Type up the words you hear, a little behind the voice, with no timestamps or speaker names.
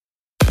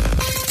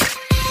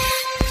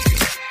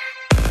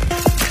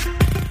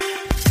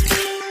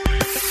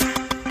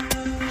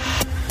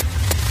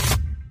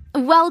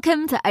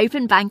Welcome to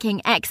Open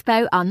Banking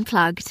Expo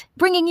Unplugged,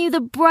 bringing you the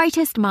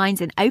brightest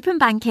minds in open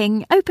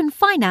banking, open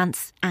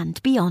finance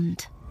and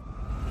beyond.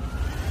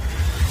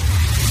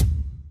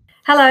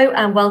 Hello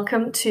and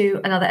welcome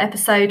to another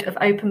episode of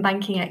Open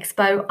Banking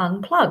Expo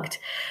Unplugged,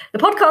 the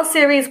podcast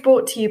series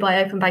brought to you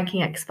by Open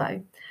Banking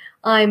Expo.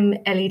 I'm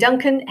Ellie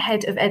Duncan,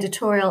 Head of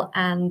Editorial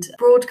and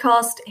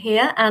Broadcast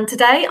here, and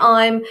today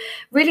I'm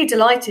really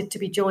delighted to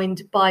be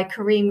joined by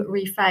Karim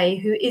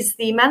Rifai, who is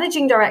the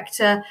Managing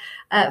Director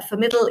for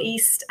Middle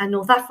East and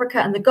North Africa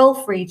and the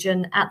Gulf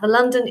region at the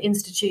London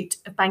Institute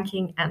of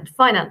Banking and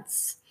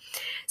Finance.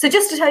 So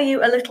just to tell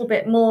you a little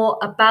bit more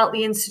about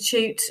the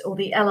Institute, or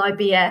the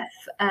LIBF,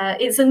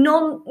 it's a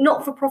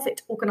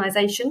not-for-profit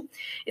organisation.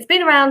 It's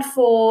been around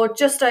for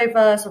just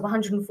over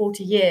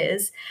 140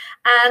 years,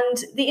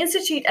 and the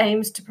Institute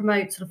aims to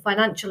promote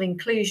financial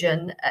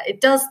inclusion.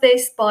 It does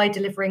this by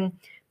delivering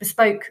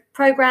bespoke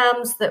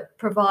programs that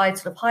provide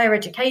higher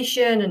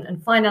education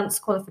and finance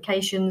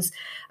qualifications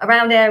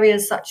around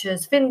areas such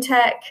as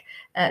fintech,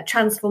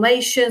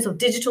 transformations or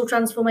digital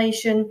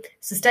transformation,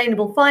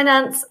 sustainable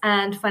finance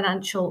and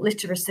financial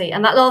literacy.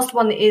 And that last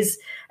one is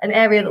an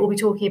area that we'll be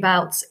talking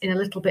about in a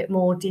little bit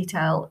more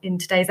detail in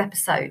today's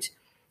episode.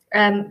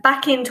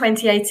 Back in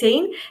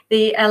 2018,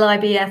 the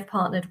LIBF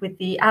partnered with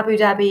the Abu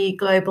Dhabi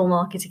Global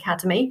Market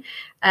Academy.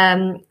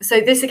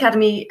 So this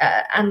academy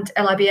and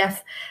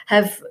LIBF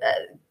have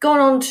gone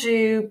on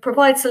to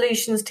provide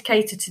solutions to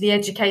cater to the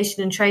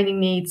education and training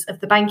needs of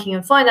the banking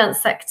and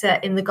finance sector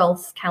in the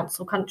Gulf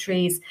Council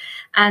countries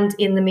and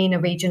in the MENA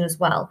region as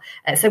well.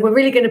 So we're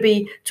really going to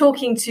be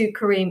talking to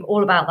Karim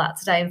all about that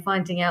today and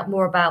finding out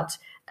more about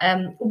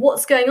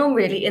what's going on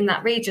really in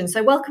that region.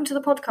 So welcome to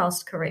the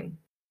podcast, Karim.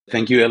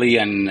 Thank you, Ellie,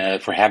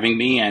 and for having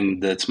me.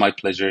 And it's my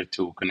pleasure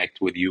to connect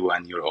with you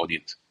and your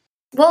audience.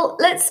 Well,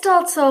 let's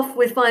start off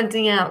with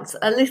finding out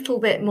a little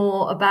bit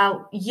more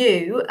about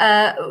you.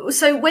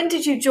 So when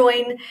did you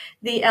join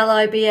the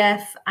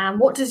LIBF and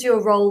what does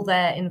your role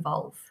there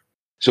involve?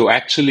 So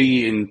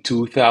actually in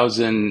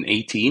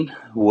 2018,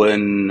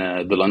 when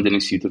the London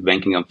Institute of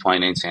Banking and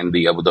Finance and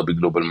the Abu Dhabi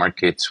Global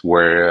Markets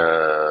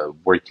were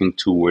working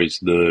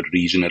towards the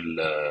regional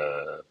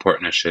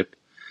partnership,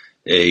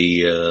 I've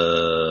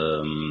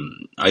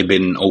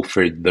been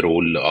offered the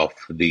role of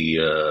the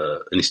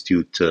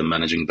Institute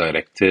Managing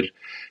Director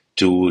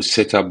to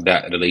set up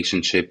that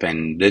relationship.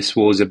 And this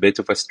was a bit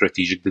of a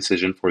strategic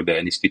decision for the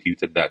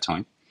Institute at that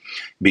time,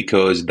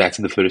 because that's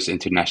the first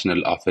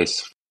international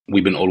office.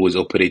 We've been always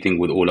operating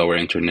with all our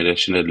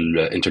international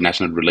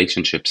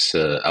relationships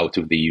out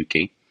of the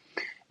UK.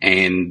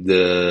 And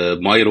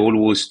my role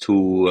was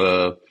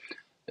to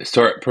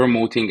start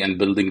promoting and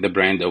building the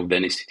brand of the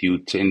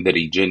Institute in the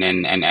region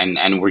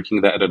and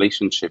working that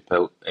relationship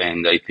out.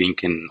 And I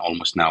think in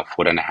almost now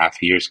 4.5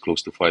 years,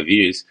 close to 5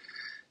 years,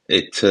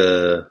 it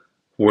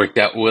worked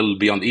out well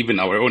beyond even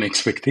our own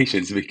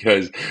expectations,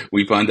 because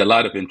we found a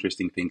lot of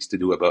interesting things to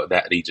do about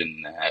that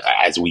region.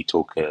 As we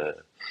talk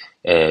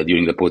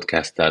during the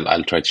podcast,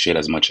 I'll try to share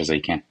as much as I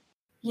can.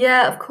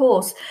 Yeah, of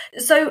course.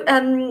 So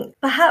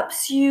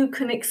perhaps you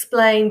can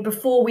explain,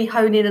 before we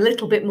hone in a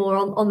little bit more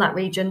on that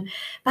region,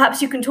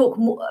 perhaps you can talk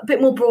a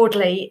bit more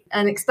broadly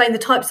and explain the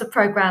types of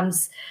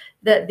programs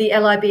that the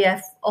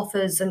LIBF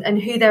offers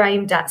and who they're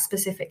aimed at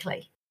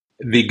specifically.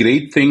 The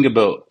great thing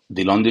about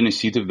the London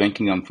Institute of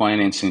Banking and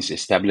Finance since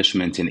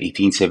establishment in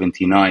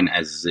 1879,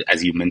 as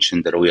you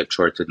mentioned, the Royal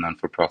Chartered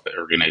Non-for-Profit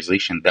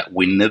Organization, that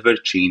we never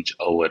change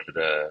our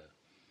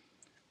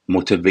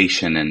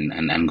motivation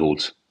and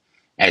goals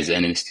as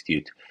an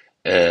institute.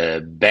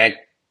 Back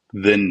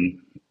then,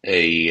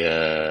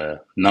 a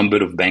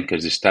number of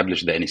bankers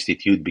established the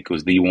institute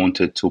because they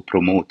wanted to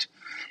promote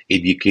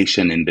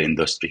education in the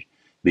industry.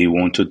 They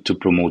wanted to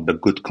promote the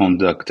good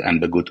conduct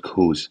and the good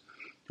cause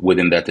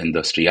within that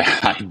industry.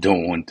 I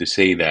don't want to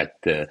say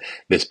that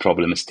this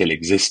problem still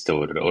exists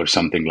or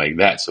something like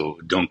that, so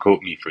don't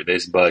quote me for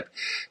this, but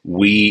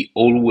we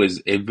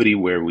always,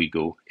 everywhere we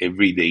go,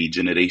 every day,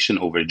 generation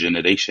over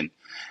generation,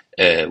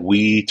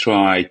 we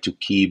try to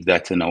keep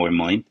that in our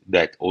mind,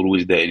 that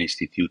always the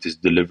Institute is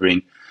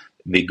delivering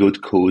the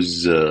good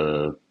cause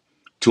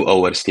to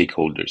our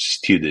stakeholders,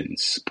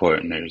 students,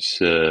 partners,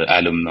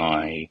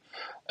 alumni,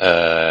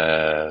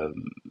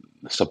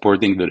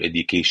 supporting their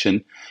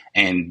education.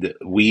 And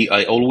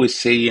I always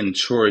say, in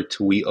short,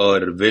 we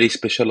are very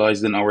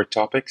specialized in our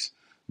topics,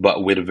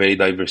 but we're very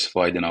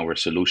diversified in our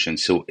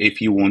solutions. So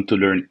if you want to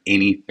learn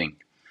anything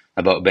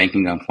about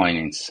banking and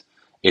finance,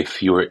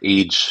 if you're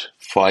age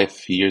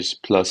 5 years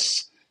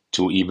plus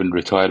to even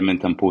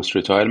retirement and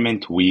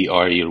post-retirement, we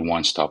are your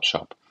one-stop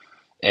shop.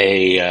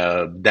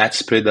 That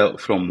spread out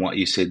from what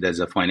you said as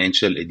a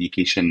financial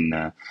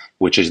education,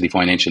 which is the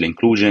financial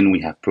inclusion.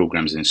 We have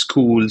programs in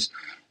schools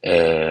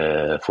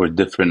for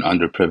different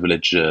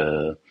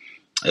underprivileged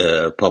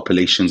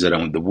populations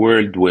around the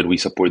world, where we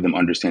support them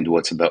understand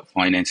what's about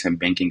finance and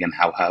banking and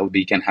how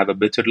they can have a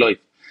better life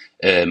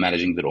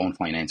managing their own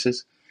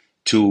finances,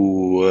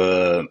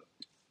 to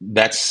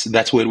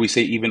that's where we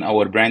say even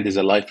our brand is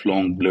a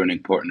lifelong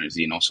learning partners,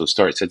 so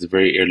starts at a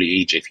very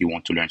early age. If you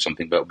want to learn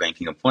something about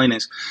banking and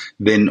finance,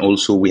 then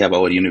also we have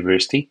our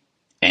university,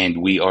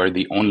 and we are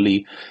the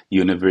only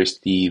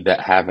university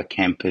that have a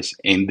campus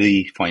in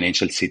the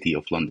financial city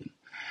of London,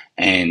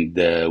 and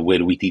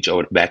where we teach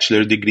our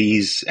bachelor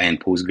degrees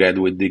and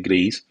postgraduate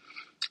degrees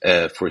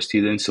for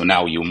students. So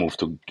now you move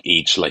to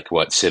age like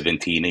what,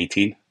 17,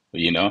 18,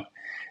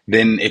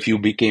 Then if you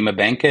became a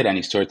banker and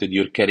you started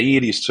your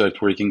career, you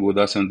start working with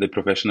us on the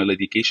professional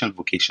education,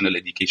 vocational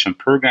education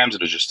programs,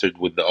 registered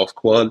with the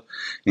Ofqual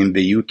in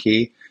the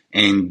UK.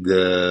 And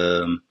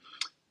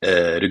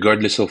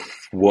regardless of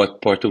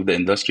what part of the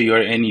industry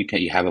you're in,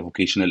 you have a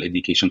vocational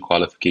education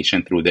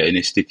qualification through the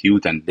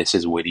institute, and this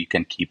is where you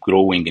can keep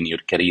growing in your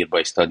career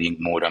by studying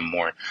more and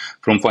more,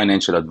 from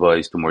financial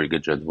advice to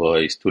mortgage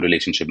advice to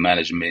relationship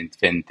management,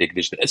 fintech,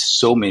 digital. There's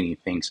so many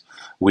things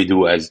we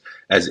do as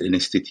an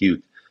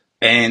institute.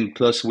 And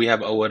plus, we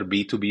have our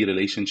B2B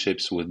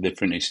relationships with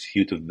different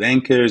institute of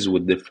bankers,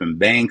 with different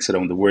banks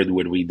around the world,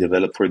 where we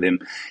develop for them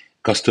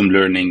custom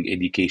learning,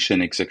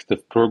 education,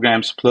 executive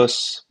programs.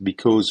 Plus,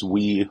 because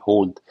we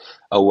hold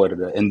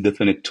our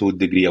indefinite two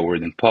degree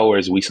award in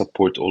powers, we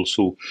support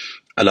also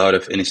a lot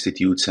of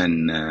institutes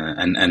and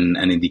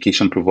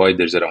education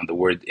providers around the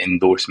world,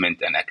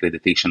 endorsement and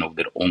accreditation of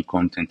their own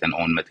content and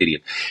own material.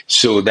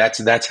 So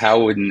that's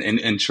how,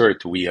 in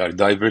short, we are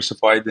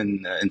diversified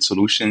in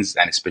solutions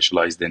and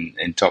specialized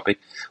in topic.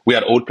 We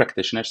are all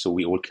practitioners, so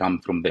we all come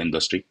from the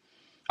industry.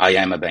 I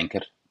am a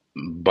banker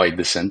by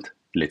descent,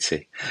 let's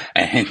say,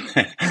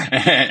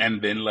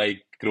 and then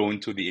grow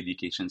into the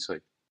education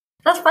side.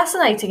 That's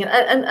fascinating,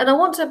 and I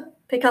want to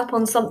pick up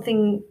on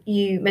something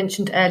you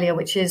mentioned earlier,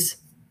 which is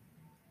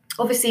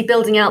obviously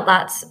building out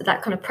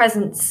that kind of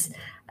presence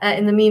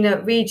in the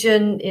MENA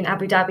region, in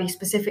Abu Dhabi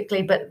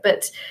specifically, but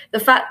the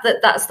fact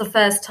that that's the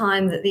first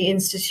time that the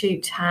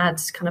Institute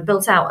had kind of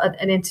built out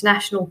an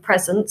international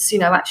presence,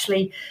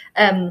 actually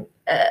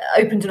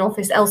opened an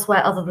office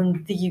elsewhere other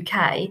than the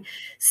UK.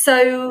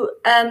 So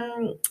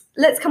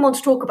let's come on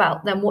to talk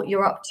about then what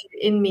you're up to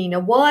in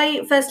MENA.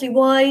 Why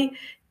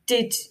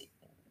did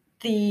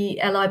the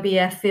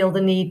LIBF feel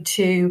the need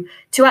to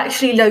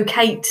actually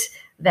locate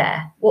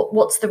there?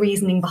 What's the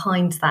reasoning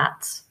behind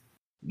that?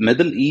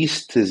 Middle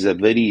East is a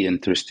very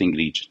interesting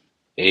region.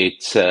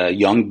 It's a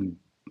young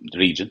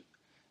region,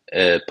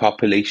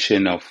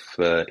 population of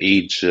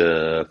age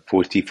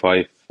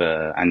 45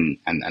 and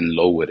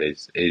lower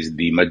is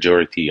the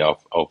majority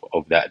of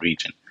that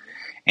region.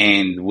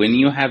 And when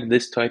you have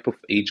this type of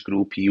age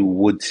group, you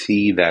would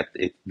see that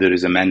there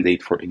is a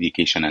mandate for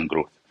education and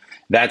growth.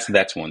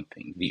 That's one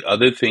thing. The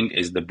other thing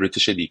is the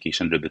British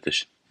education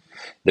repetition.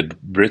 The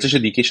British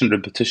education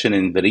repetition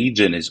in the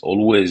region is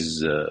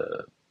always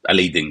a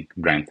leading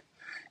brand.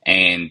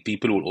 And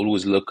people will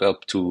always look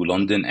up to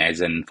London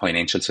as a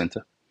financial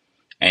center.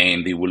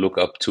 And they will look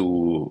up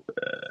to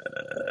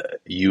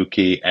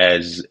UK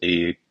as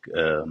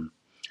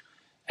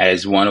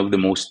one of the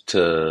most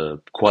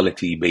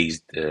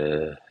quality-based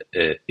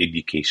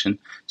education.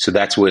 So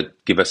that's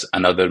what gives us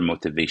another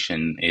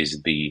motivation,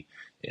 is the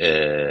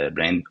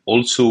brand.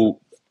 Also,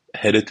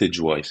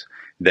 heritage-wise,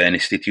 the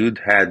Institute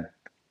had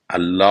a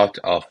lot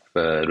of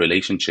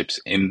relationships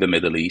in the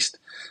Middle East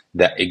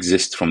that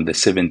exist from the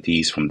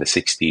 70s, from the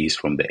 60s,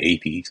 from the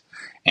 80s.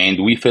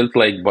 And we felt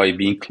like by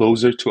being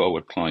closer to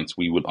our clients,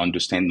 we will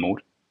understand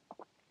more.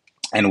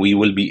 And we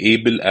will be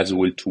able as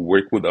well to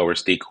work with our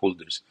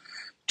stakeholders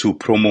to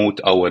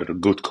promote our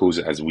good cause,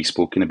 as we've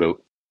spoken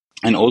about.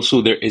 And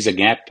also, there is a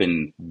gap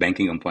in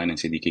banking and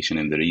finance education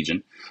in the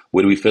region,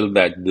 where we felt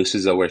that this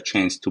is our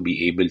chance to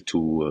be able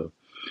to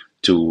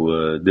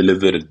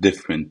deliver a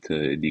different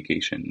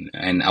education.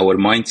 And our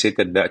mindset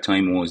at that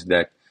time was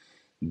that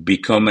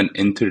become an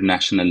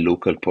international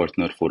local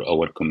partner for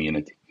our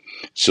community.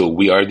 So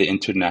we are the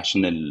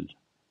international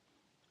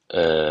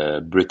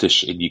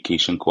British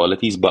education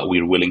qualities, but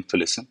we're willing to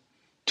listen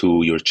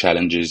to your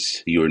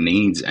challenges, your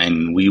needs,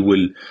 and we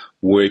will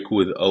work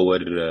with our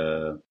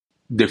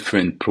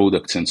different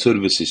products and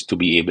services to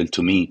be able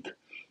to meet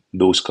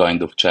those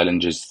kind of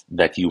challenges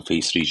that you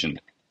face regionally.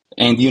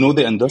 And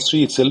the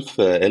industry itself,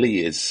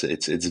 Ellie,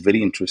 it's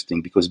very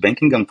interesting, because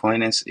banking and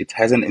finance, it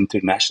has an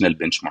international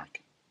benchmark,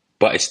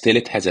 but still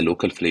it has a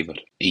local flavor.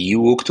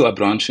 You walk to a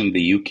branch in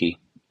the UK,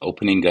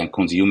 opening a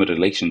consumer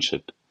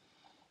relationship,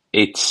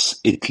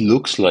 it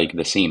looks like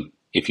the same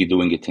if you're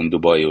doing it in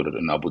Dubai or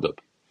in Abu Dhabi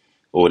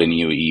or in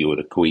UAE or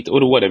Kuwait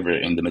or whatever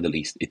in the Middle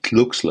East. It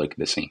looks like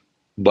the same,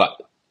 but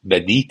the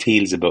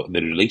details about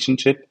the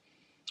relationship,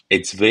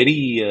 it's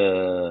very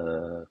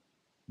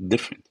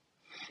different.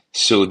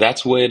 So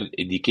that's where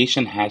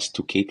education has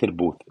to cater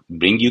both,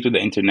 bring you to the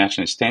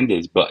international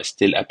standards, but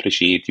still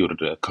appreciate your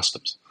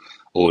customs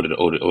or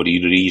your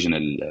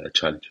regional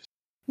challenges.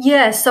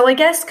 Yeah, so I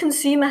guess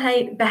consumer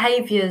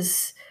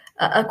behaviours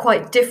are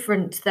quite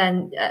different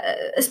then,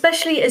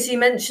 especially as you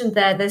mentioned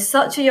there's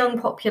such a young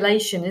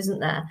population, isn't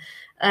there?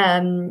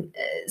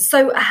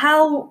 So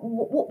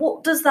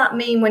what does that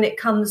mean when it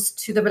comes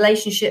to the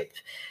relationship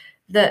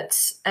that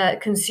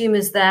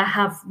consumers there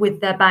have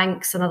with their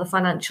banks and other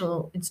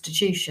financial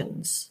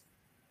institutions?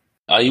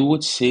 I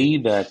would say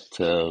that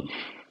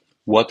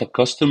what a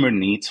customer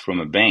needs from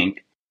a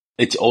bank,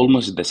 it's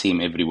almost the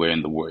same everywhere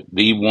in the world.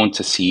 They want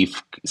a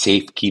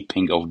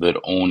safekeeping of their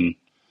own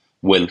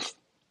wealth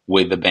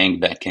with a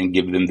bank that can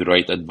give them the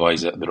right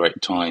advice at the right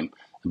time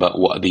about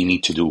what they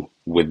need to do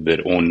with their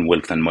own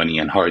wealth and money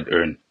and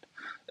hard-earned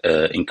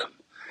income.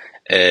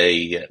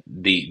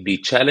 The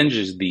challenge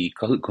is the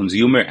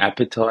consumer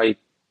appetite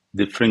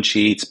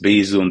differentiates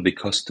based on the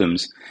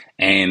customs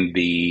and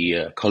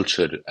the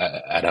culture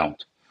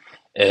around.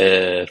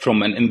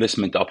 From an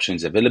investment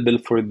options available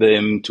for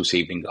them to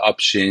saving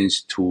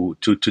options to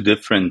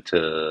different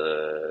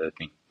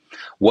things.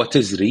 What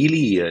is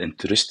really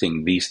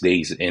interesting these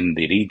days in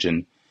the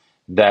region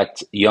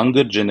that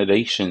younger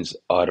generations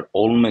are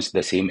almost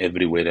the same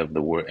everywhere of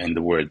in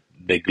the world.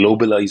 The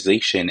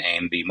globalization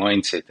and the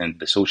mindset and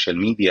the social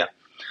media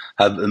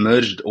have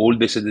emerged all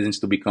the citizens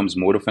to become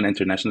more of an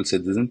international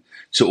citizen.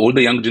 So all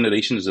the young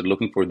generations are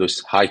looking for those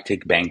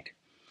high-tech bank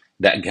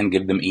that can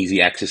give them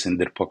easy access in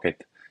their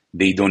pocket.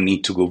 They don't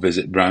need to go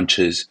visit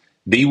branches.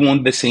 They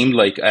want the same,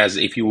 like as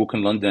if you walk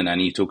in London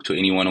and you talk to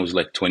anyone who's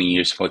like 20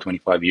 years,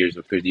 25 years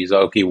or 30 years,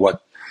 okay,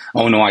 what?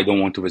 Oh no, I don't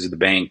want to visit the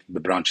bank. The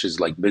branch is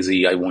like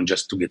busy. I want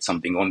just to get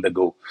something on the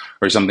go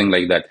or something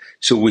like that.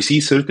 So we see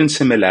certain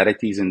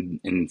similarities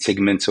in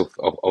segments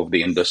of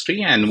the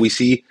industry, and we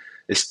see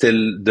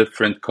still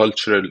different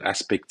cultural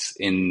aspects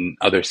in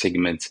other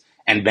segments.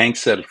 And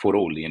banks are for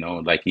all,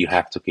 like you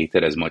have to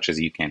cater as much as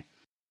you can.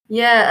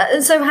 Yeah.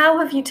 And so how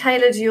have you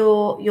tailored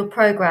your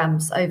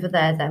programs over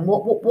there then?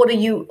 What are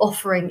you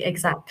offering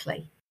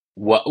exactly?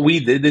 What we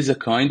did is a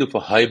kind of a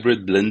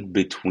hybrid blend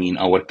between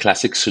our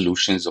classic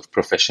solutions of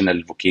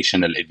professional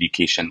vocational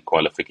education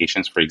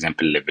qualifications, for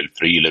example, level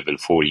 3, level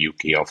 4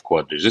 UK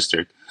Ofqual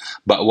registered.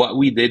 But what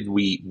we did,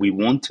 we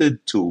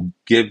wanted to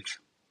give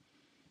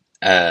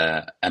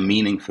a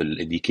meaningful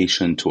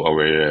education to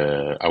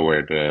our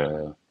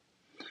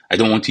I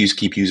don't want to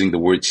keep using the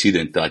word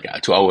student, like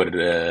to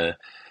our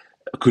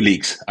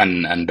colleagues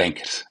and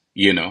bankers,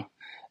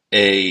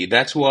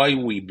 That's why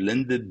we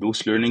blended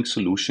those learning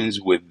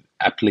solutions with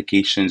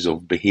applications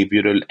of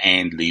behavioral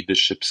and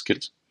leadership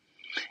skills.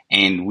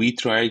 And we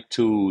try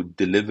to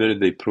deliver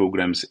the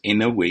programs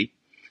in a way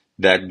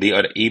that they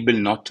are able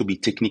not to be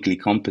technically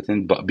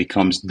competent, but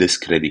becomes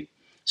desk ready.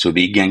 So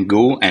they can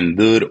go and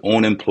their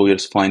own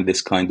employers find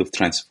this kind of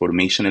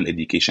transformational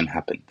education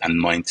happen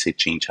and mindset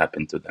change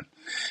happen to them.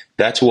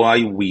 That's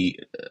why we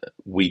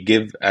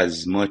give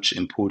as much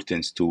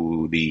importance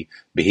to the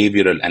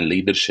behavioral and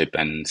leadership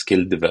and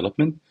skill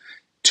development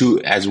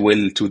as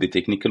well to the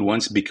technical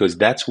ones, because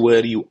that's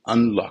where you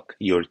unlock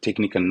your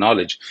technical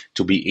knowledge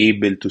to be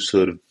able to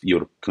serve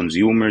your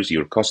consumers,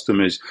 your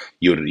customers,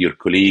 your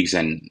colleagues,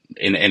 and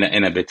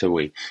in a better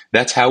way.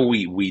 That's how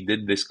we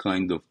did this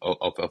kind of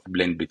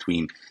blend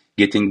between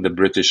getting the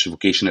British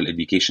vocational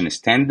education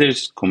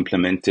standards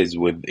complemented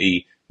with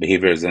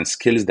behaviors and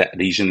skills that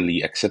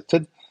regionally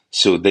accepted.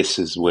 So this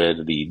is where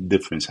the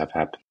difference have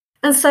happened.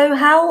 And so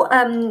how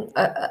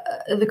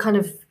the kind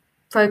of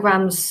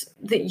programs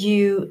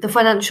the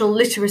financial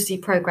literacy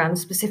programs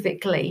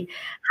specifically,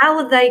 how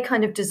are they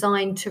kind of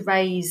designed to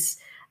raise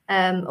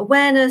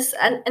awareness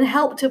and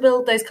help to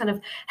build those kind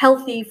of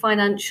healthy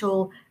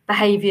financial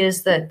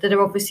behaviors that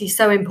are obviously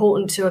so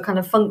important to a kind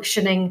of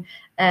functioning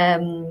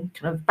kind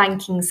of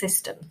banking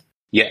system?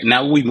 Yeah,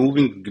 now we're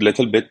moving a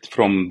little bit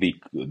from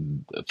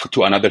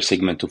to another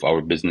segment of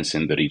our business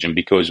in the region,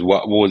 because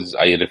what was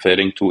I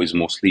referring to is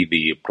mostly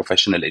the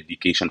professional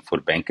education for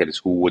bankers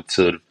who would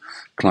serve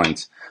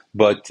clients.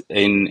 But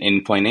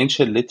in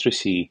financial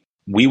literacy,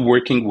 we're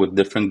working with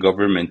different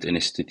government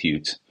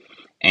institutes.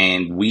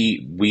 And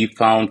we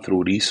found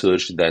through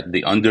research that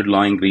the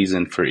underlying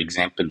reason, for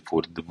example,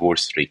 for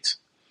divorce rates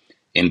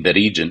in the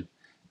region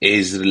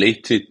is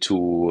related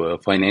to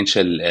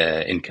financial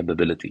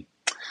incapability.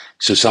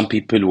 So some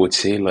people would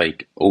say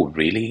like, oh,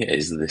 really?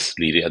 Is this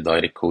really a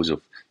direct cause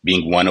of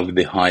being one of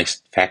the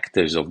highest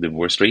factors of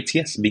divorce rates?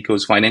 Yes,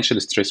 because financial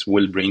stress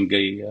will bring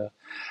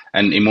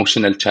an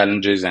emotional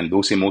challenges, and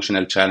those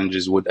emotional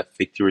challenges would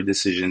affect your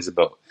decisions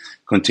about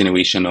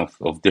continuation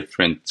of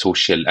different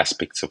social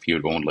aspects of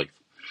your own life.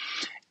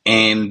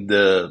 And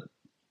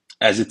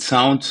as it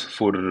sounds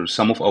for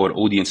some of our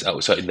audience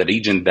outside the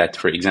region, that,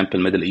 for example,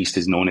 Middle East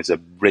is known as a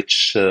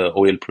rich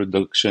oil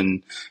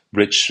production,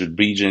 rich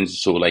regions.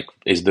 So like,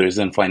 there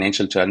isn't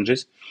financial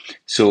challenges.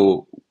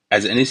 So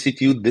as an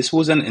institute, this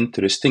was an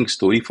interesting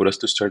story for us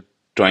to start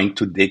trying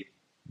to dig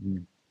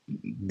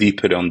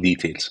deeper on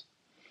details,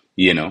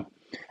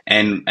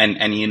 and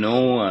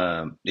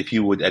if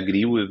you would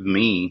agree with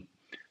me,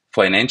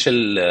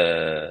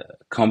 financial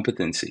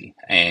competency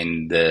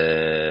and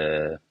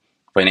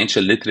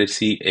financial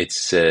literacy,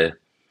 it's a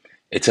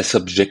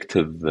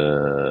subjective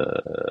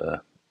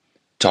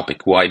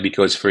topic. Why?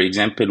 Because, for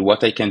example,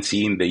 what I can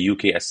see in the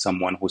UK as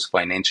someone who's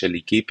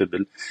financially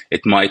capable,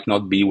 it might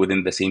not be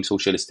within the same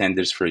social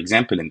standards, for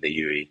example, in the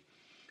UAE.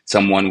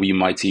 Someone, we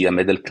might see a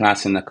middle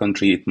class in a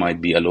country, it might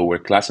be a lower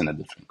class in a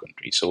different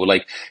country. So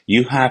like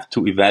you have to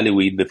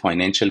evaluate the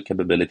financial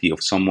capability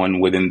of someone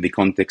within the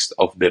context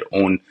of their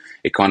own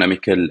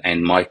economical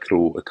and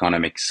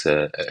microeconomics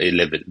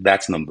level.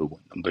 That's number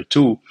one. Number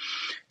two,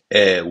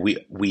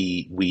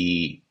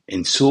 we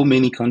in so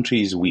many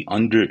countries, we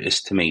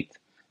underestimate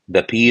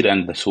the peer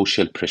and the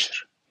social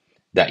pressure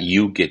that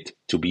you get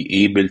to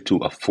be able to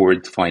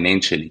afford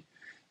financially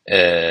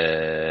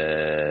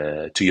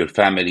to your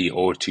family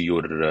or to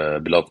your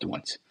beloved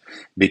ones.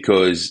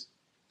 Because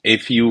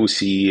if you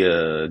see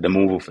the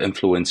move of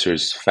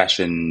influencers,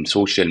 fashion,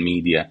 social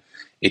media,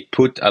 it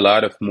put a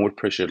lot of more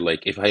pressure.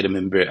 Like if I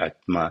remember at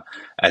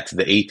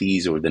the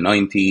 80s or the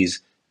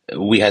 90s,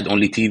 we had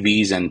only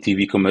TVs and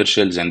TV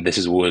commercials, and this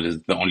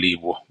was the only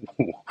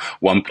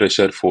one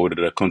pressure for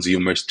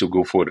consumers to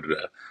go for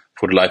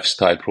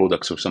lifestyle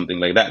products or something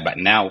like that. But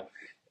now,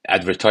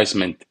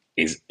 advertisement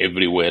is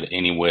everywhere,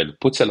 anywhere. It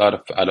puts a lot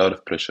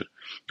of pressure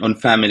on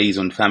families,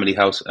 on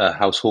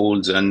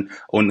households, and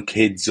on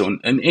kids.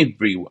 And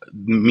every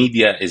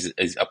media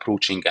is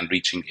approaching and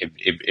reaching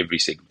every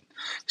segment.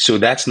 So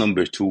that's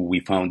number two.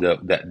 We found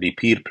out that the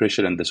peer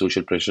pressure and the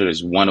social pressure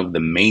is one of the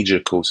major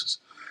causes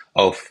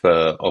of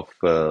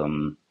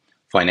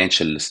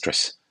financial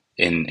stress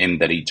in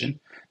the region.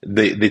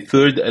 The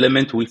third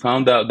element, we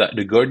found out that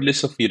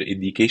regardless of your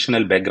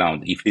educational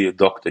background, if you're a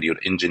doctor, you're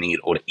an engineer,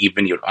 or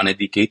even you're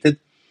uneducated,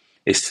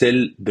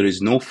 still there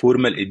is no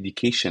formal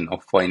education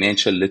of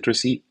financial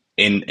literacy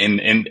in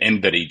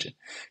the region.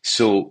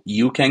 So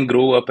you can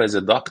grow up as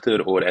a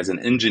doctor or as an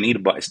engineer,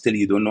 but still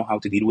you don't know how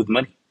to deal with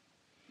money.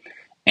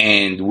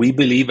 And we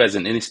believe as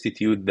an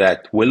institute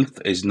that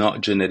wealth is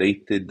not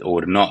generated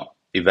or not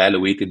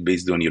evaluated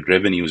based on your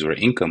revenues or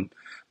income,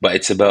 but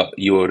it's about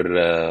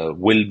your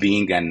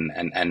well-being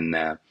and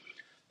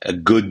a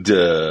good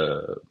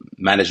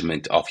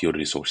management of your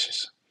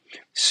resources.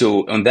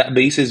 So on that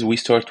basis, we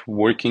start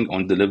working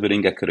on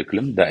delivering a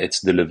curriculum that it's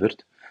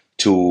delivered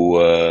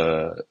to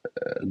a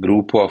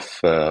group of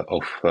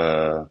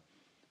I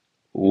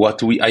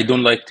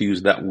don't like to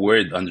use that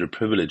word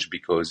underprivileged,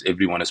 because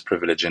everyone is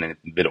privileged in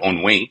their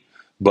own way.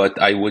 But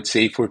I would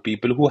say for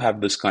people who have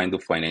this kind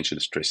of financial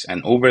stress.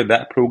 And over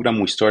that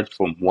program, we start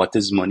from what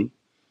is money,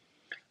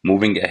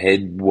 moving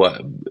ahead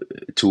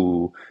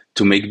to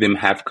make them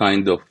have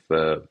kind of,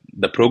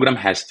 the program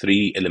has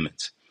three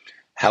elements: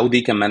 how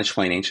they can manage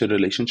financial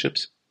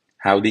relationships,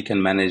 how they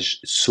can manage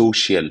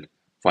social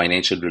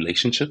financial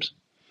relationships,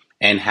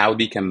 and how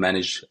they can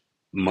manage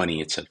money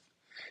itself.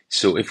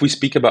 So if we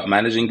speak about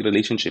managing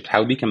relationships,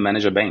 how they can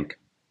manage a bank,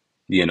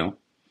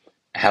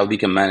 how they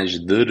can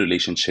manage their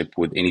relationship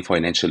with any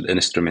financial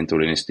instrument or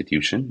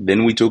institution.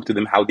 Then we talk to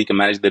them how they can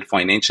manage their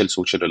financial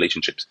social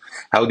relationships,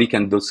 how they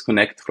can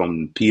disconnect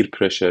from peer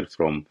pressure,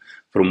 from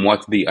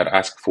what they are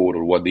asked for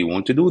or what they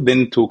want to do.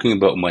 Then talking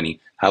about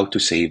money, how to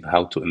save,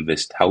 how to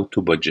invest, how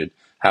to budget,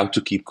 how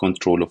to keep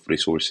control of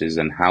resources,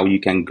 and how you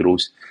can grow,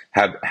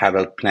 have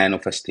a plan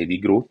of a steady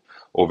growth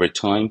over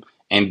time.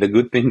 And the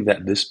good thing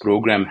that this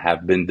program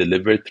have been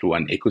delivered through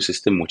an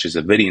ecosystem, which is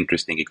a very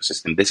interesting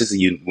ecosystem. This is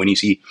when you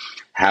see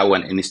how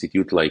an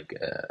institute like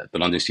the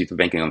London Institute of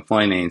Banking and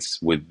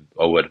Finance with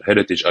our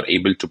heritage are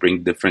able to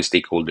bring different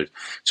stakeholders.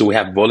 So we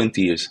have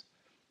volunteers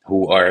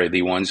who are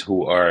the ones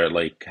who are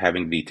like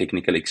having the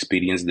technical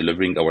experience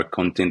delivering our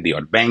content. They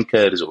are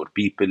bankers or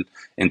people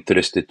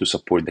interested to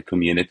support the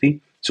community.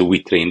 So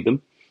we train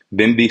them.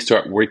 Then they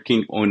start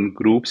working on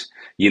groups,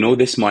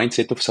 this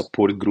mindset of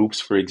support groups,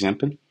 for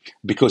example,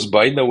 because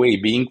by the way,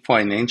 being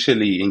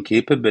financially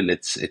incapable,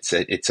 it's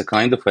a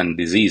kind of a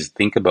disease.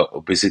 Think about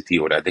obesity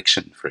or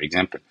addiction, for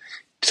example.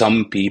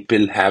 Some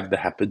people have the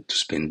habit to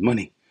spend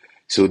money.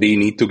 So they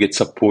need to get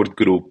support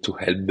group to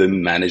help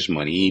them manage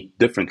money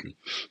differently.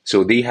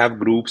 So they have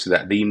groups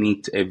that they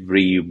meet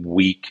every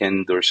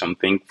weekend or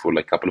something for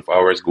like a couple of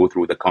hours, go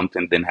through the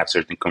content, then have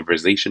certain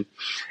conversation,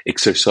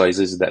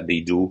 exercises that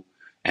they do.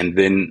 And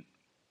then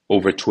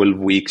over 12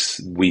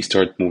 weeks, we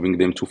start moving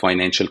them to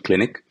financial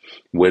clinic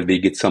where they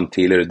get some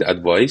tailored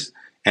advice.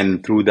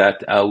 And through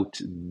that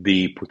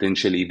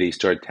potentially they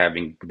start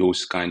having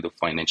those kind of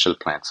financial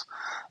plans.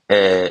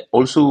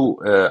 Also,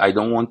 I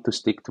don't want to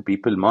stick to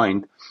people's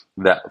mind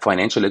that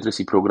financial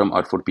literacy program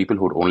are for people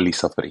who are only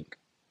suffering,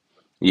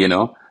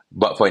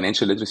 but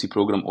financial literacy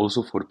program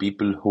also for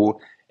people who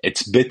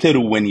it's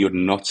better when you're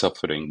not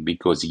suffering,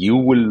 because you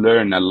will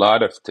learn a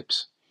lot of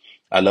tips,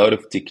 a lot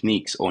of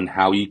techniques on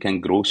how you can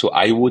grow. So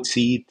I would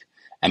see it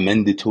a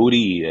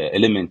mandatory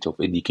element of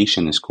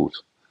education in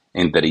schools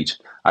in the region.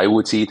 I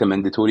would see it a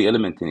mandatory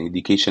element in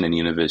education in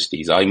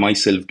universities. I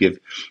myself give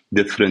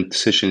different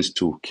sessions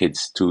to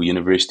kids, to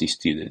university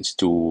students,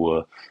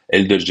 to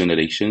elder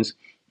generations.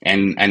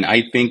 And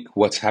I think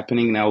what's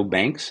happening now,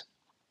 banks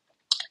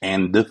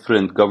and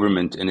different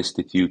government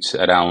institutes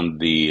around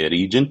the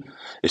region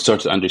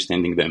start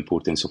understanding the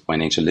importance of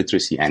financial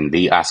literacy, and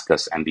they ask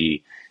us, and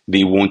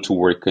they want to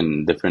work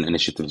on different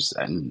initiatives,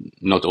 and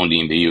not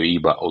only in the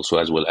UAE, but also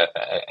as well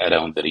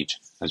around the region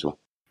as well.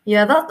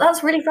 Yeah,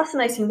 that's really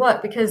fascinating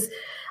work, because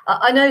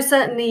I know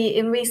certainly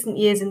in recent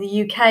years in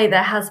the UK,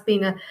 there has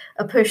been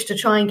a push to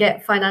try and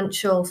get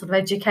financial sort of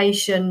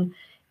education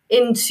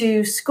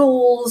into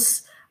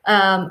schools,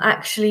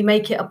 actually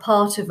make it a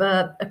part of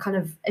a kind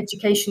of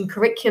education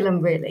curriculum,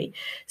 really.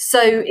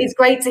 So it's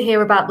great to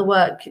hear about the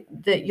work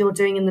that you're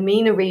doing in the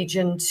MENA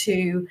region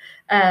to,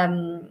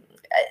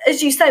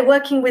 as you say,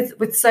 working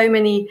with so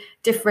many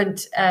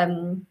different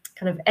kind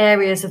of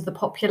areas of the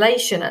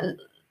population.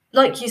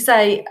 Like you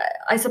say,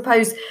 I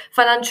suppose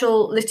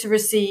financial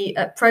literacy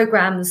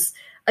programs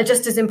are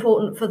just as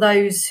important for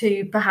those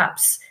who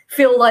perhaps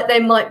feel like they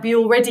might be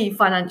already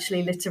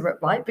financially literate,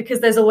 right?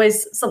 Because there's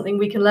always something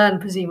we can learn,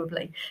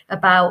 presumably,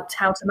 about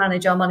how to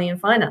manage our money and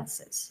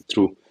finances.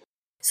 True.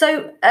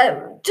 So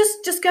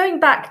just going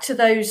back to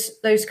those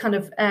kind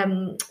of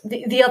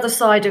the other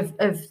side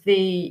of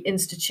the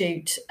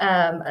institute,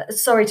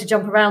 sorry to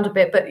jump around a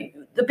bit, but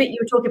the bit you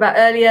were talking about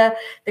earlier,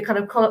 the kind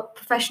of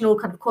professional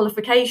kind of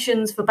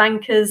qualifications for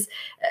bankers,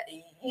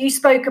 you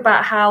spoke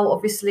about how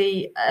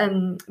obviously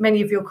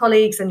many of your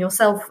colleagues and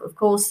yourself, of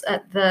course,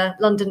 at the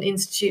London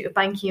Institute of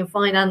Banking and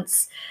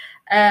Finance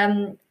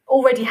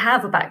already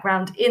have a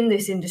background in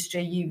this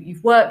industry.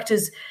 You've worked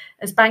as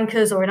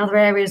bankers or in other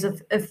areas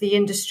of the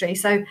industry.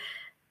 So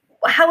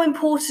how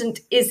important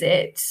is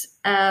it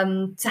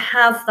to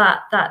have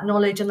that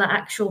knowledge and that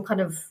actual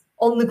kind of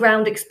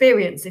on-the-ground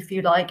experience, if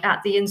you like,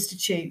 at the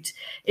Institute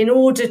in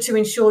order to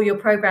ensure your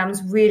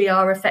programs really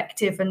are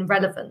effective and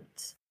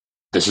relevant?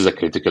 This is a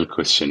critical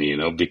question,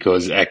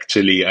 because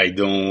actually I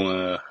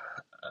don't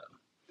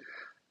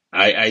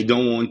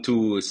want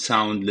to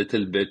sound a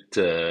little bit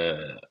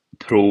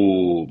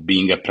pro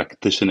being a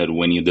practitioner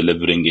when you're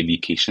delivering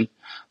education,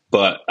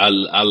 but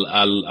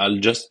I'll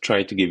just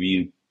try to give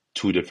you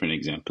two different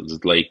examples.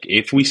 Like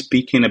if we're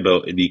speaking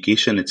about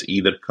education, it's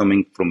either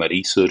coming from a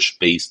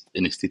research-based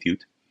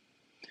institute,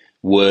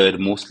 where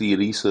mostly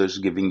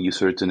research giving you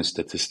certain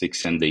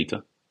statistics and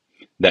data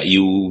that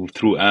you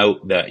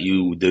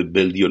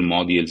build your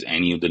modules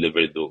and you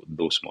deliver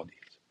those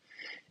modules.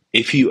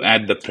 If you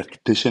add the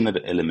practitioner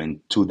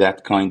element to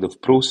that kind of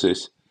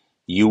process,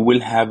 you will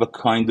have a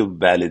kind of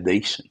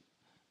validation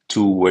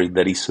toward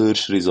the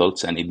research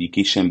results and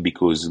education,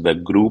 because the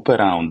group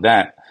around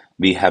that,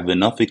 they have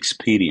enough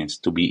experience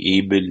to be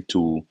able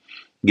to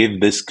give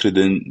this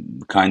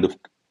kind of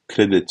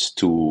credits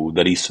to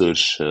the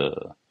research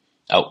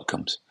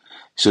outcomes.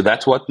 So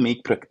that's what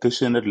makes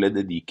practitioner-led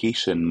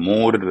education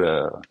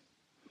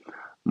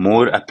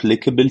more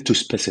applicable to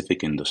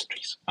specific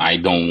industries. I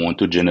don't want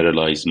to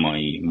generalize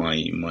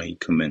my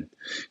comment.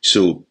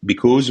 So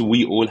because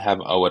we all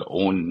have our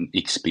own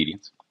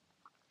experience,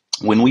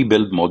 when we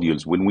build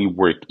modules, when we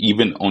work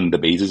even on the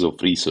basis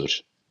of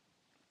research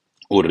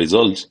or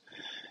results,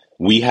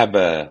 we have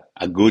a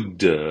good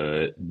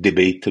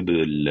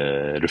debatable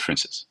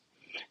references,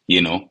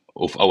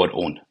 of our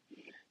own.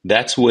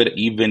 That's where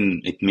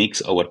even it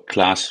makes our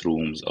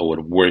classrooms,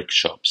 our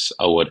workshops,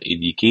 our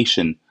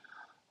education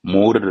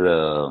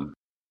more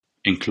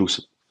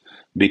inclusive,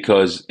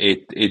 because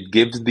it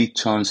gives the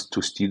chance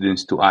to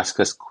students to ask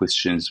us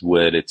questions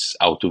where it's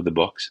out of the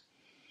box.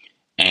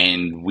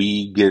 And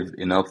we give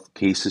enough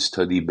case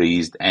study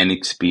based and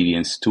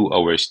experience to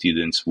our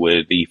students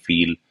where they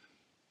feel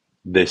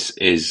this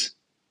is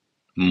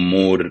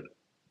more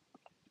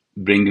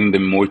bringing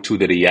them more to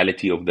the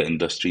reality of the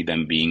industry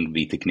than being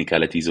the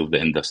technicalities of the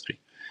industry.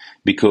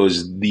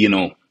 Because,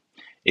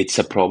 it's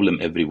a problem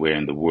everywhere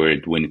in the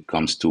world when it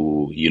comes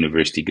to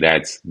university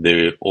grads.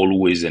 There's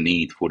always a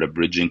need for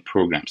bridging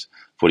programs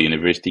for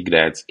university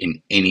grads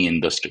in any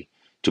industry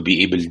to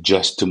be able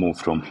just to move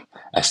from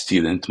a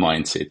student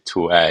mindset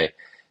to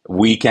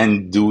we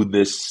can do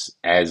this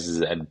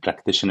as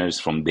practitioners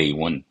from day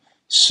one.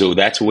 So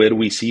that's where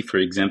we see, for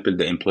example,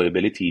 the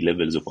employability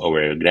levels of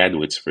our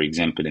graduates, for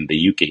example, in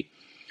the UK,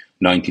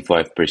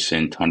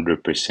 95%,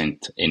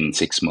 100% in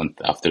 6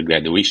 months after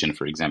graduation,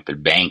 for example.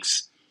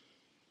 Banks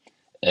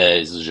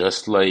is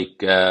just like,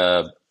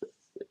 the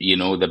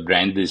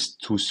brand is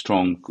too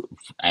strong,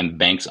 and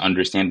banks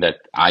understand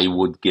that I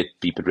would get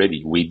people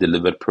ready. We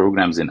deliver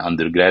programs in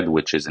undergrad,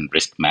 which is in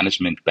risk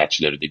management,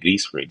 bachelor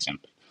degrees, for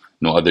example.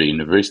 No other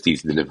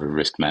universities deliver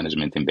risk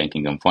management in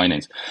banking and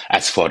finance,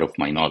 as far of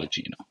my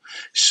knowledge,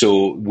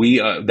 So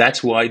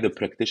that's why the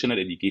practitioner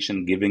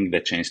education giving the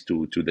chance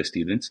to the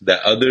students.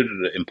 The other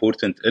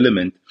important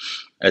element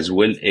as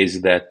well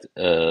is that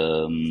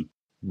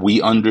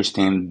we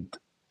understand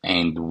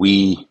and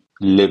we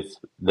live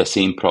the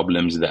same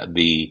problems that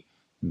the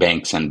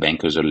banks and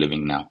bankers are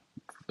living now.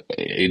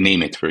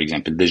 Name it, for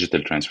example,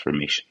 digital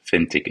transformation,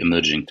 fintech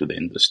emerging to the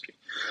industry,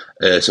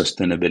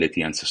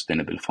 sustainability and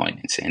sustainable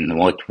finance, and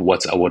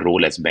what's our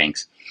role as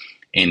banks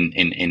in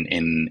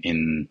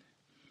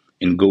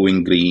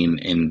going green,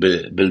 in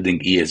building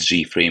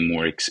ESG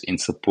frameworks, in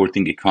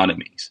supporting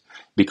economies.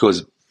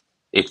 Because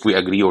if we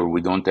agree or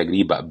we don't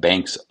agree, but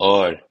banks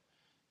are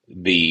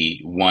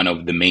one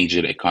of the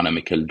major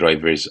economical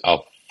drivers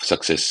of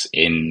success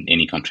in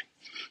any country,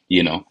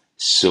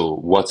 So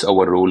what's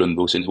our role in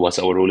those? What's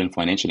our role in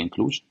financial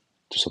inclusion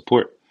to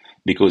support?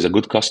 Because a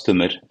good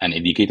customer, an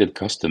educated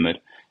customer,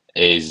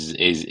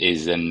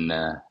 is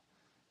a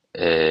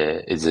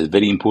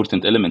very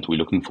important element we're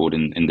looking for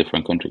in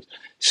different countries.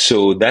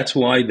 So that's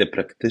why the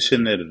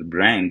practitioner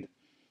brand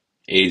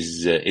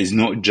is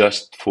not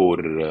just for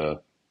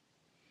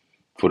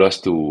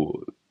us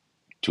to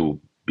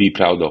be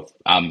proud of.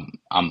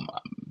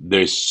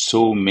 There's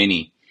so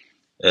many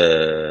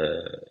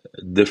uh,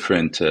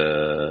 different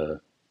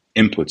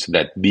inputs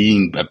that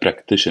being a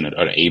practitioner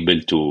are able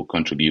to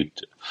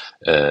contribute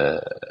uh,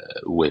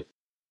 with.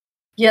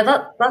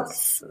 Yeah,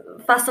 that's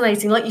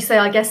fascinating. Like you say,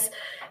 I guess,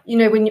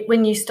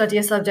 when you study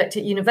a subject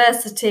at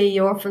university,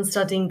 you're often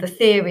studying the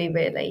theory,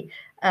 really,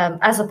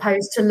 as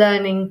opposed to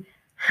learning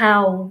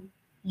how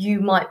you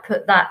might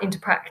put that into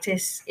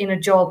practice in a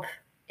job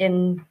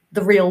in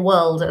the real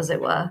world, as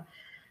it were.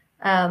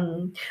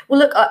 Well,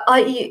 look,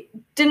 I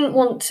didn't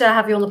want to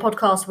have you on the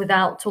podcast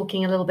without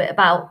talking a little bit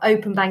about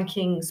open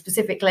banking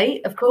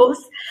specifically, of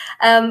course,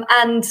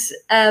 and so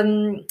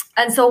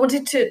I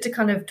wanted to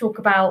kind of talk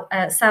about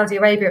Saudi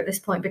Arabia at this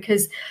point,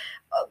 because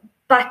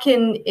back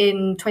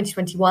in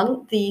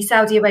 2021, the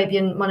Saudi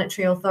Arabian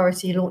Monetary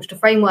Authority launched a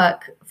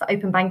framework for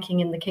open banking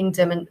in the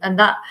kingdom, and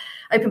that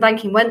open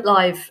banking went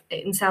live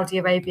in Saudi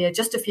Arabia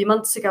just a few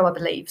months ago, I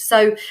believe.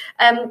 So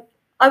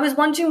I was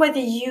wondering whether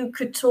you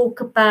could talk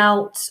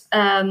about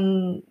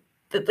the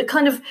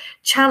kind of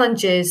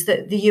challenges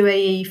that the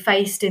UAE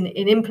faced in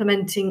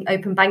implementing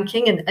open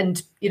banking,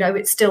 and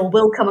it still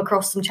will come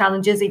across some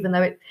challenges, even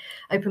though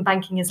open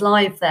banking is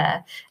live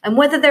there, and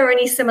whether there are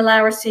any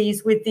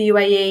similarities with the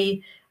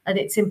UAE and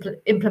its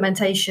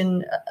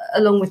implementation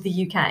along with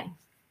the UK.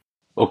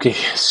 Okay,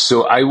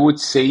 so I would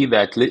say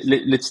that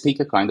let's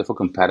take a kind of a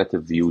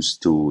comparative views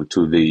to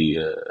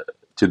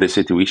the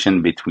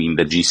situation between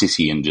the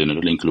GCC in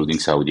general, including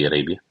Saudi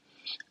Arabia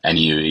and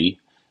UAE,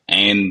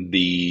 and the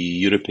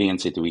European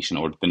situation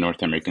or the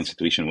North American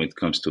situation when it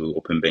comes to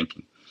open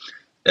banking.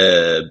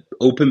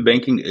 Open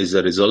banking is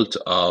a result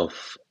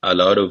of a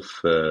lot of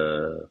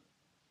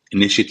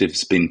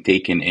initiatives been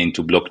taken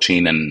into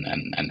blockchain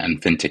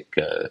and fintech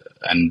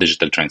and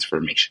digital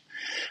transformation,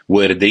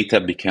 where data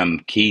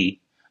become key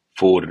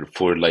for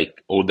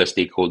like all the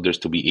stakeholders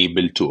to be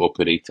able to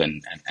operate,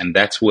 and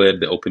that's where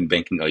the open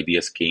banking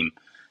ideas came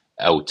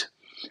out.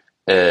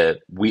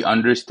 We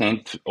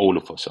understand, all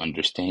of us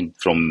understand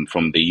from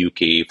the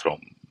UK, from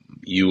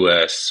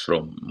US,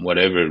 from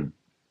whatever,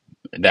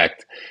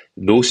 that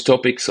those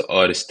topics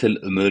are still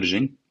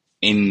emerging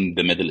in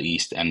the Middle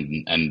East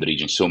and the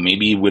region. So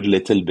maybe we're a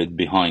little bit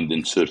behind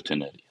in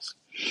certain areas.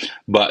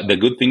 But the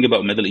good thing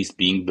about Middle East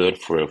being there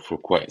for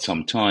quite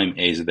some time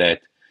is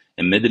that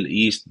in Middle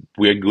East,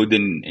 we're good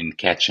in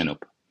catching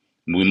up.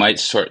 We might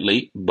start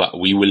late, but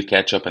we will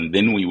catch up, and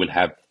then we will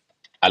have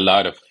a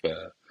lot of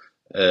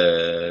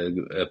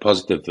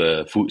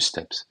positive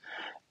footsteps.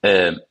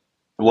 Um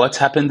what's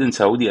happened in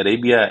Saudi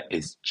Arabia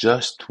is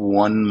just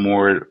one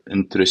more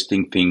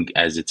interesting thing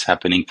as it's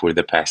happening for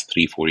the past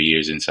 3 4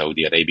 years in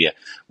Saudi Arabia,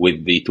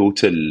 with the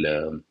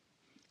total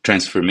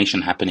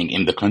transformation happening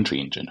in the country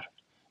in general.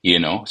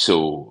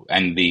 So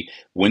and the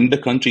when the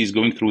country is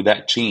going through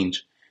that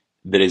change,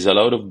 there is a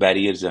lot of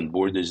barriers and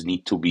borders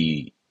need to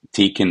be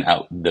taken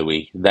out the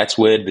way. That's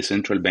where the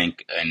central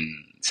bank and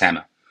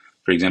SAMA,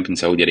 for example, in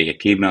Saudi Arabia,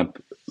 came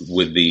up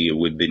with the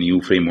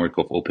new framework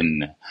of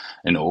open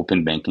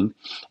banking.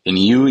 In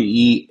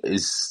UAE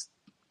is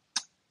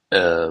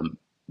um,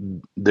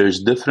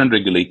 there's different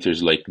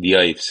regulators like the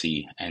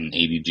IFC and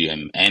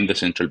ADGM and the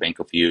Central Bank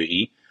of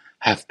UAE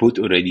have put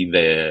already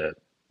the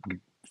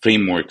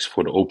frameworks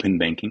for open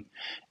banking.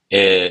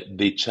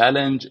 The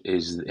challenge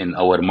is in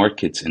our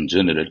markets in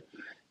general.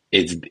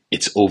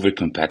 It's over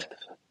competitive.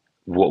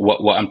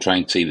 What I'm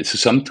trying to say this. So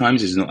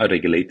sometimes it's not a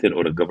regulator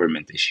or a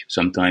government issue.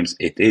 Sometimes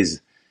it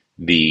is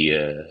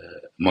the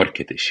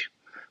market issue.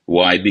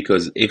 Why?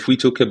 Because if we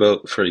talk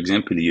about, for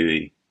example,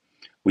 UAE,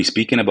 we're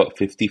speaking about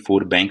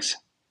 54 banks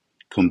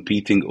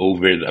competing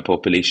over a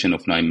population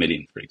of 9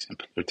 million, for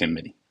example, or 10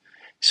 million.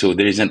 So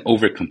there is an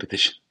over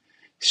competition.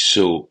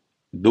 So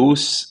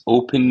those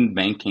open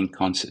banking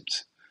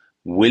concepts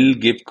will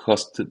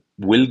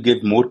will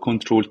give more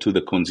control to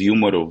the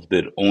consumer of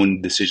their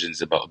own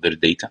decisions about their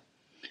data,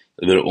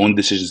 their own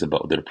decisions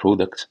about their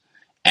products,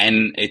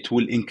 and it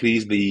will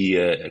increase the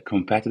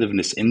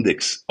competitiveness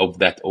index of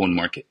that own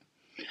market.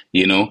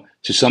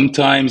 So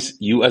sometimes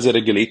you as a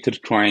regulator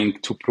trying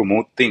to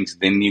promote things,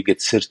 then you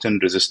get certain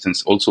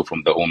resistance also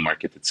from the own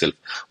market itself.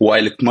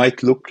 While it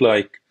might look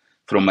like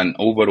from an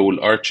overall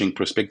arching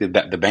perspective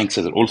that the banks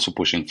are also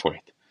pushing for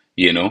it.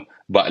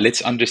 But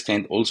let's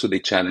understand also the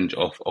challenge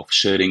of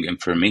sharing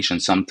information.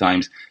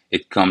 Sometimes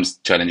it comes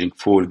challenging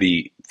for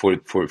the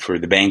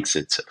banks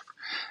itself.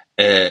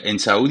 In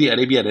Saudi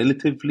Arabia,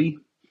 relatively,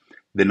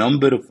 the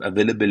number of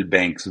available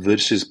banks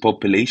versus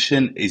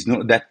population is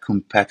not that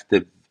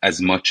competitive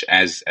as much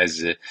as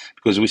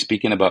because we're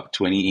speaking about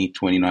 28,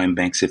 29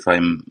 banks, if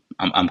I'm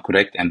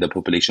correct, and the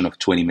population of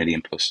 20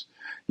 million plus.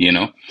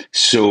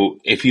 So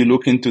if you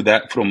look into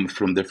that from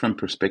different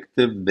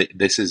perspective,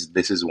 this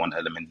is one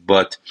element.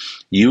 But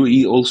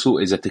UAE also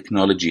is a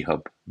technology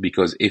hub,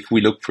 because if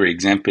we look, for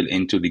example,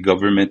 into the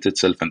government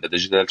itself and the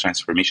digital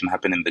transformation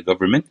happen in the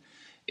government,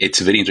 it's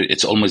very interesting.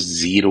 It's almost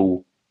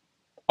zero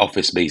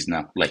office based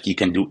now. Like, you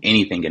can do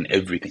anything and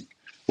everything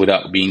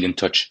without being in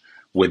touch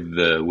with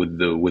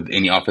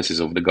any offices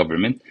of the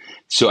government.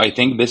 So I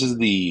think this is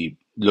the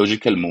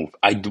logical move.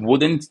 I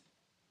wouldn't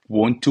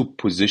want to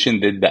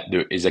position that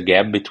there is a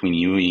gap between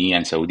UAE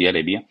and Saudi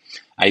Arabia.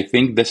 I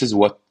think this is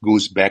what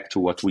goes back to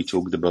what we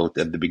talked about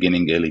at the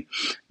beginning, Eli,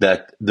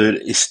 that there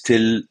is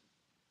still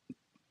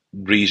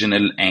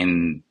regional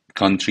and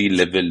country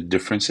level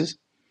differences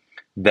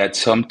that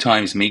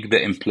sometimes make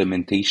the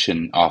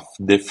implementation of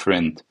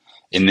different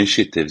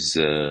initiatives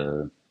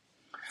a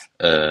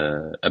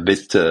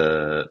bit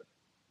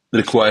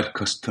require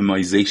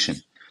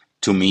customization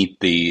to meet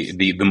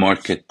the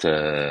market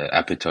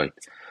appetite.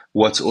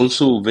 What's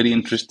also very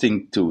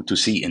interesting to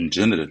see in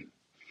general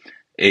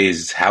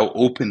is how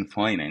open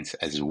finance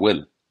as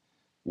well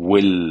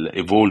will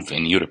evolve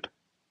in Europe,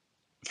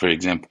 for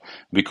example,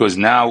 because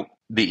now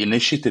the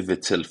initiative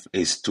itself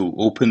is to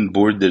open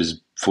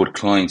borders for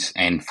clients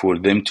and for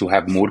them to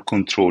have more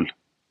control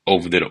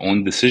of their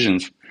own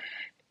decisions.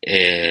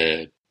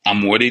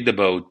 I'm worried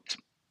about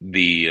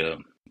the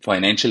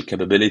financial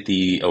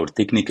capability or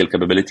technical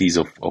capabilities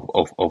of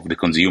the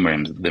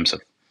consumer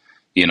themselves,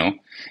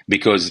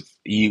 because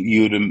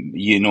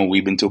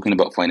we've been talking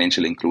about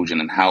financial inclusion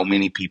and how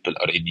many people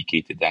are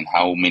educated and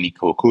how many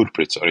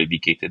corporates are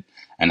educated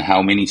and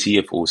how many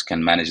CFOs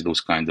can manage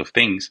those kinds of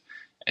things.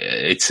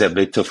 It's a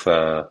bit of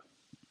a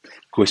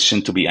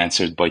question to be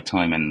answered by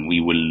time, and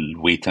we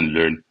will wait and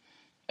learn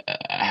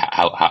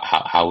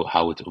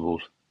how it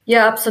evolves.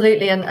 Yeah,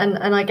 absolutely. And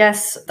I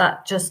guess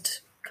that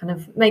just kind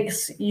of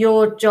makes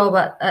your job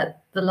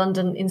at the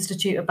London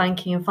Institute of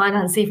Banking and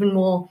Finance even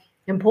more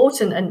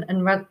important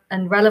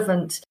and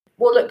relevant.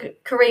 Well,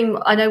 look,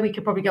 Kareem, I know we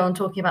could probably go on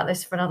talking about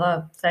this for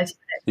another 30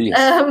 minutes.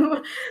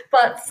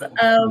 Yes.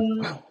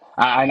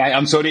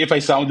 I'm sorry if I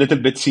sound a little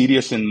bit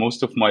serious in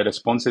most of my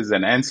responses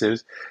and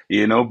answers,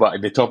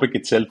 but the topic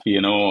itself,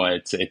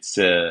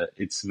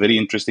 it's very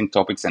interesting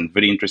topics and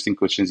very interesting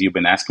questions you've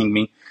been asking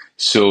me.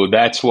 So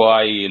that's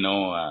why,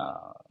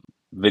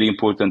 very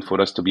important for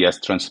us to be as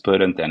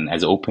transparent and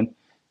as open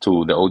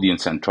to the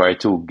audience and try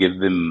to give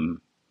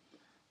them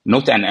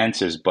not an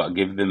answers, but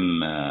give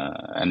them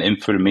an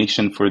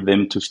information for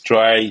them to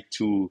try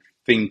to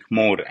think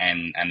more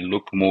and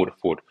look more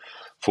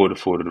for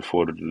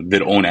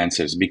their own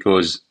answers,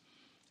 because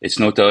it's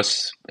not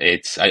us.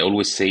 I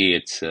always say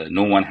it's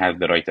no one has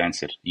the right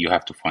answer. You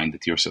have to find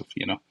it yourself,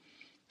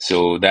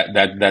 So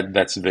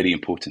that's very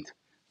important,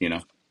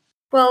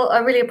 Well, I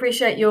really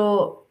appreciate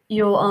your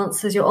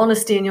answers, your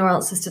honesty in your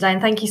answers today,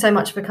 and thank you so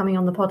much for coming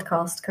on the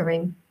podcast,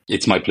 Kareem.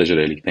 It's my pleasure,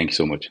 Ellie. Thank you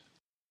so much.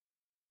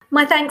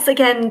 My thanks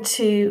again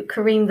to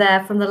Kareem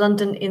there from the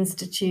London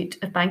Institute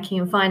of Banking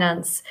and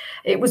Finance.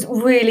 It was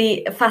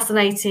really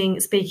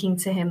fascinating speaking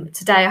to him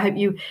today. I hope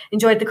you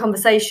enjoyed the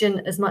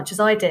conversation as much as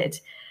I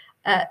did.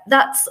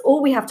 That's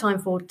all we have time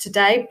for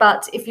today.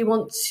 But if you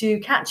want to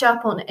catch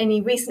up on any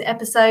recent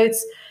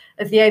episodes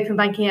of the Open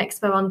Banking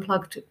Expo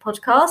Unplugged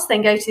podcast,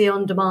 then go to the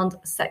on-demand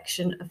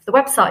section of the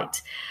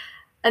website.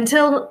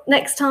 Until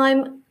next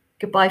time,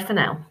 goodbye for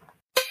now.